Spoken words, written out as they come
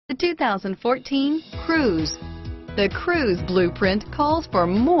The 2014 Cruze. The Cruze blueprint calls for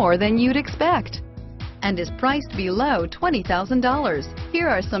more than you'd expect and is priced below $20,000. Here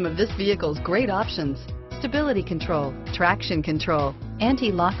are some of this vehicle's great options: stability control, traction control,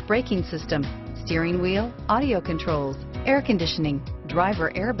 anti-lock braking system, steering wheel audio controls, air conditioning,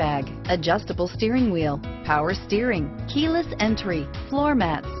 driver airbag, adjustable steering wheel, power steering, keyless entry, floor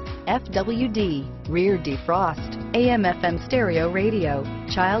mats, FWD, rear defrost, AM/FM stereo radio,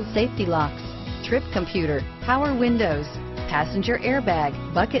 child safety locks, trip computer, power windows, passenger airbag,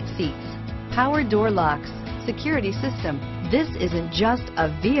 bucket seats, power door locks, security system. This isn't just a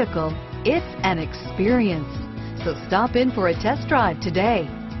vehicle, it's an experience. So stop in for a test drive today.